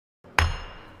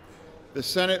The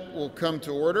Senate will come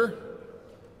to order.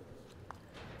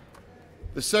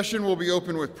 The session will be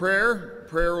open with prayer.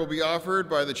 Prayer will be offered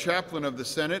by the chaplain of the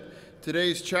Senate.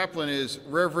 Today's chaplain is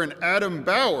Reverend Adam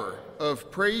Bauer of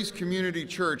Praise Community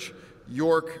Church,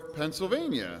 York,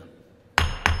 Pennsylvania.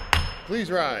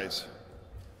 Please rise.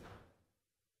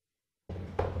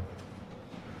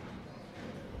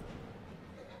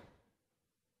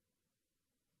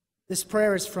 This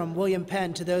prayer is from William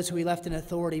Penn to those who he left in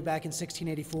authority back in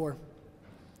 1684.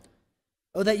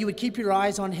 Oh, that you would keep your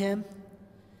eyes on him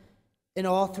in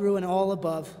all through and all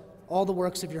above all the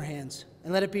works of your hands,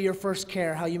 and let it be your first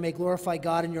care how you may glorify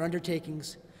God in your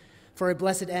undertakings. For a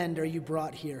blessed end are you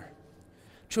brought here.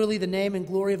 Truly the name and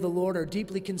glory of the Lord are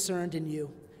deeply concerned in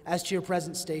you, as to your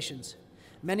present stations.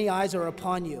 Many eyes are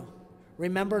upon you.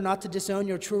 Remember not to disown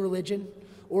your true religion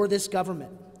or this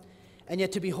government, and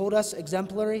yet to behold us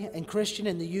exemplary and Christian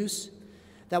in the use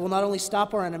that will not only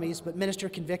stop our enemies, but minister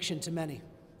conviction to many.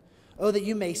 Oh, that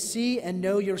you may see and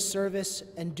know your service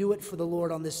and do it for the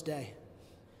Lord on this day.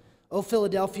 O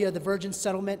Philadelphia, the virgin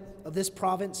settlement of this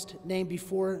province, named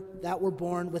before that were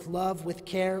born, with love, with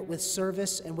care, with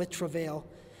service, and with travail,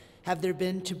 have there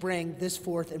been to bring this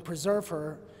forth and preserve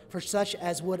her for such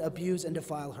as would abuse and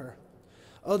defile her.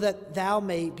 Oh, that thou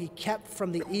may be kept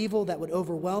from the evil that would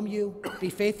overwhelm you.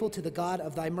 Be faithful to the God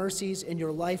of thy mercies in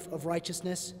your life of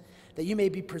righteousness, that you may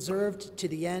be preserved to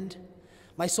the end.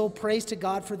 My soul prays to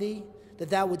God for thee, that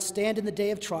thou wouldst stand in the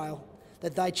day of trial,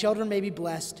 that thy children may be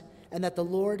blessed, and that the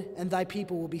Lord and thy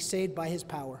people will be saved by his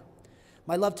power.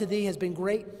 My love to thee has been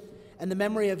great, and the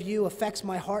memory of you affects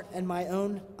my heart and my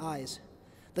own eyes.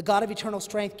 The God of eternal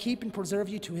strength keep and preserve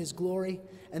you to his glory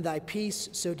and thy peace.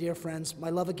 So, dear friends, my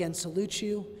love again salutes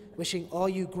you, wishing all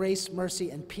you grace,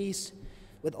 mercy, and peace,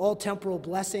 with all temporal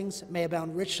blessings may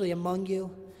abound richly among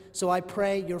you. So I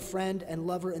pray, your friend and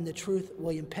lover in the truth,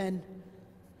 William Penn,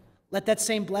 let that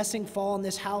same blessing fall on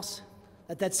this house,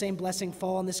 let that same blessing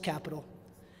fall on this capital,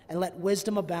 and let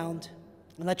wisdom abound,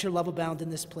 and let your love abound in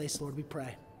this place, Lord, we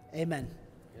pray. Amen.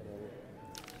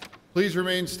 Please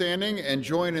remain standing and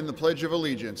join in the Pledge of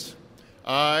Allegiance.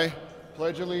 I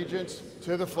pledge allegiance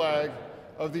to the flag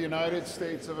of the United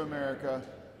States of America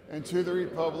and to the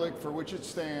republic for which it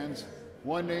stands,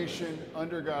 one nation,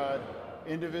 under God,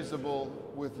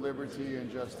 indivisible, with liberty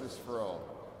and justice for all.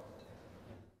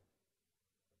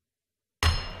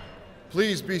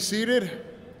 Please be seated.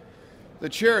 The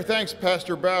chair thanks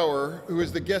Pastor Bauer, who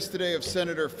is the guest today of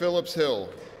Senator Phillips-Hill.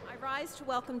 I rise to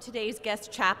welcome today's guest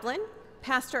chaplain,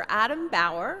 Pastor Adam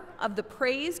Bauer of the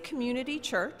Praise Community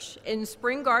Church in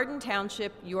Spring Garden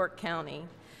Township, York County.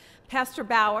 Pastor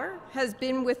Bauer has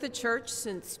been with the church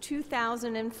since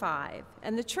 2005,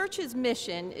 and the church's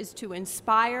mission is to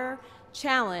inspire,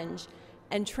 challenge,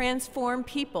 and transform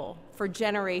people for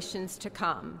generations to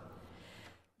come.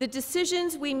 The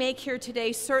decisions we make here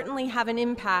today certainly have an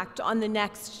impact on the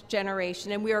next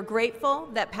generation, and we are grateful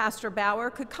that Pastor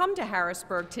Bauer could come to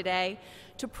Harrisburg today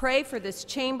to pray for this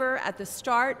chamber at the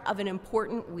start of an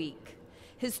important week.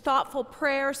 His thoughtful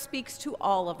prayer speaks to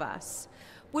all of us.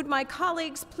 Would my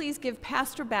colleagues please give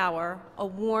Pastor Bauer a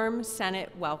warm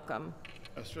Senate welcome?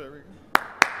 Pastor, there we go.